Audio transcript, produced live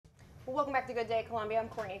Well, welcome back to Good Day Columbia. I'm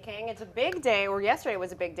Courtney King. It's a big day, or yesterday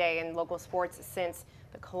was a big day in local sports since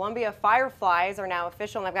the Columbia Fireflies are now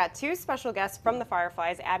official. And I've got two special guests from the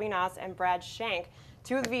Fireflies, Abby Noss and Brad Shank,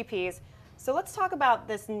 two of the VPs. So let's talk about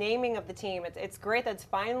this naming of the team. It's great that it's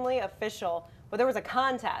finally official, but there was a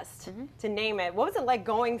contest to name it. What was it like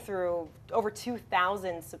going through over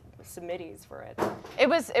 2,000 submittees for it? It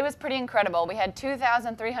was pretty incredible. We had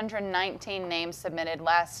 2,319 names submitted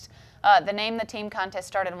last. The Name the Team contest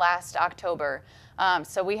started last October,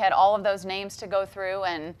 so we had all of those names to go through,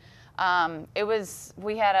 and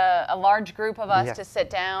we had a large group of us to sit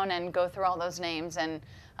down and go through all those names, and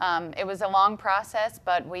it was a long process,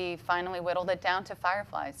 but we finally whittled it down to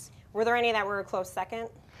Fireflies. Were there any that were a close second?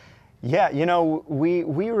 Yeah, you know, we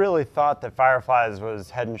really thought that Fireflies was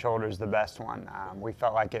head and shoulders the best one. We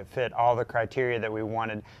felt like it fit all the criteria that we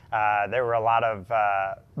wanted. There were a lot of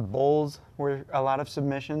bulls, were a lot of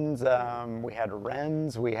submissions. We had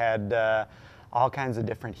wrens, we had all kinds of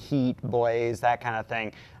different heat, blaze, that kind of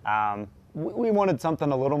thing. We wanted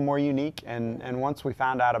something a little more unique, and once we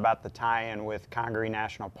found out about the tie-in with Congaree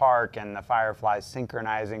National Park and the Fireflies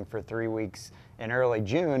synchronizing for 3 weeks in early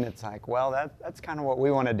June, it's like, well, that's kind of what we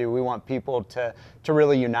want to do. We want people to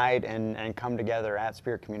really unite and come together at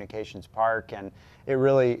Spirit Communications Park, and it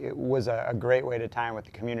was a great way to tie in with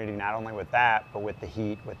the community, not only with that, but with the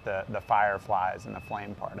heat, with the Fireflies and the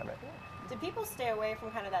flame part of it. Did people stay away from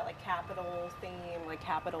kind of that like Capitals theme, like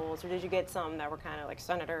Capitals, or did you get some that were kind of like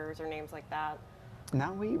Senators or names like that?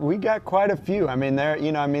 No, we got quite a few. I mean,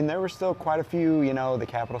 there were still quite a few. You know, the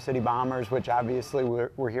Capital City Bombers, which obviously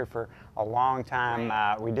were here for a long time.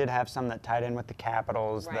 Right. We did have some that tied in with the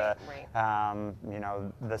Capitals, you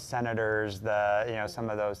know, the Senators, some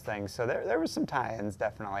of those things. So there was some tie-ins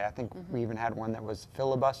definitely. I think we even had one that was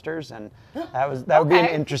filibusters, and that would be an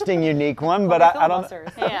interesting, unique one. But I don't.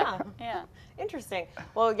 Yeah. Interesting.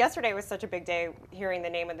 Well, yesterday was such a big day hearing the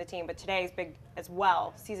name of the team, but today is big as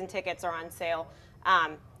well. Season tickets are on sale.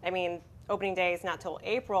 I mean, opening day is not till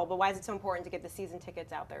April, but why is it so important to get the season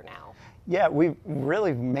tickets out there now? Yeah, we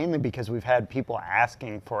really, mainly because we've had people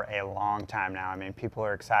asking for a long time now. I mean, people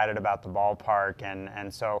are excited about the ballpark,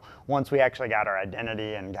 and so once we actually got our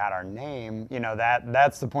identity and got our name, you know,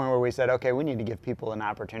 that's the point where we said, okay, we need to give people an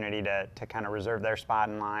opportunity to kind of reserve their spot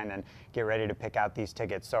in line and get ready to pick out these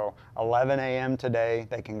tickets. So 11 a.m. today,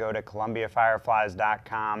 they can go to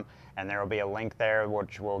ColumbiaFireflies.com, and there will be a link there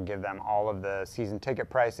which will give them all of the season ticket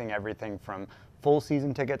pricing, everything from full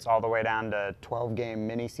season tickets all the way down to 12-game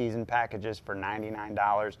mini season packages for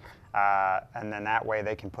 $99. And then that way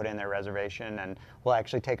they can put in their reservation, and we'll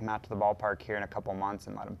actually take them out to the ballpark here in a couple months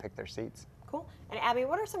and let them pick their seats. Cool. And Abby,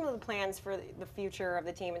 what are some of the plans for the future of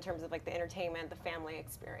the team in terms of like the entertainment, the family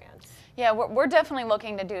experience? Yeah, we're definitely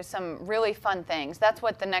looking to do some really fun things. That's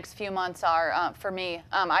what the next few months are for me.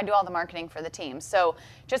 I do all the marketing for the team. So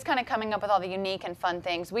just kind of coming up with all the unique and fun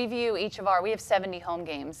things. We have 70 home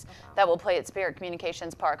games that we'll play at Spirit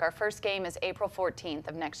Communications Park. Our first game is April 14th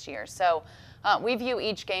of next year. So we view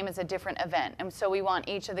each game as a different event. And so we want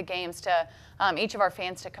each of the games to, each of our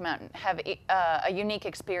fans to come out and have a unique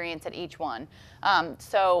experience at each one.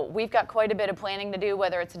 So we've got quite a bit of planning to do,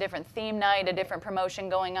 whether it's a different theme night, a different promotion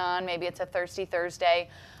going on, maybe it's a Thirsty Thursday.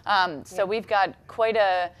 So we've got quite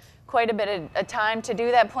a bit of time to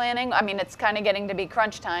do that planning. I mean, it's kind of getting to be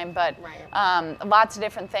crunch time, but lots of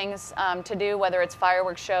different things to do, whether it's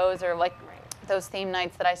fireworks shows or like those theme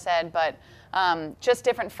nights that I said, but just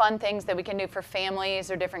different fun things that we can do for families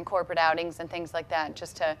or different corporate outings and things like that,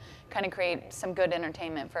 just to kind of create some good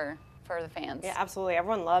entertainment for the fans. Yeah, absolutely.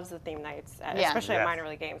 Everyone loves the theme nights, especially at minor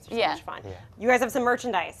league games. They're so much fun. Yeah. You guys have some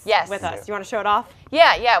merchandise with us. You want to show it off?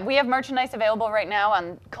 Yeah. We have merchandise available right now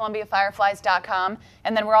on ColumbiaFireflies.com,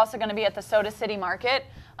 and then we're also going to be at the Soda City Market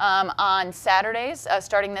on Saturdays,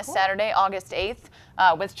 starting this Saturday, August 8th.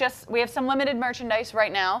 We have some limited merchandise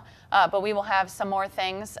right now, but we will have some more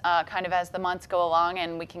things kind of as the months go along,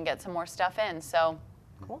 and we can get some more stuff in. So.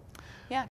 Cool.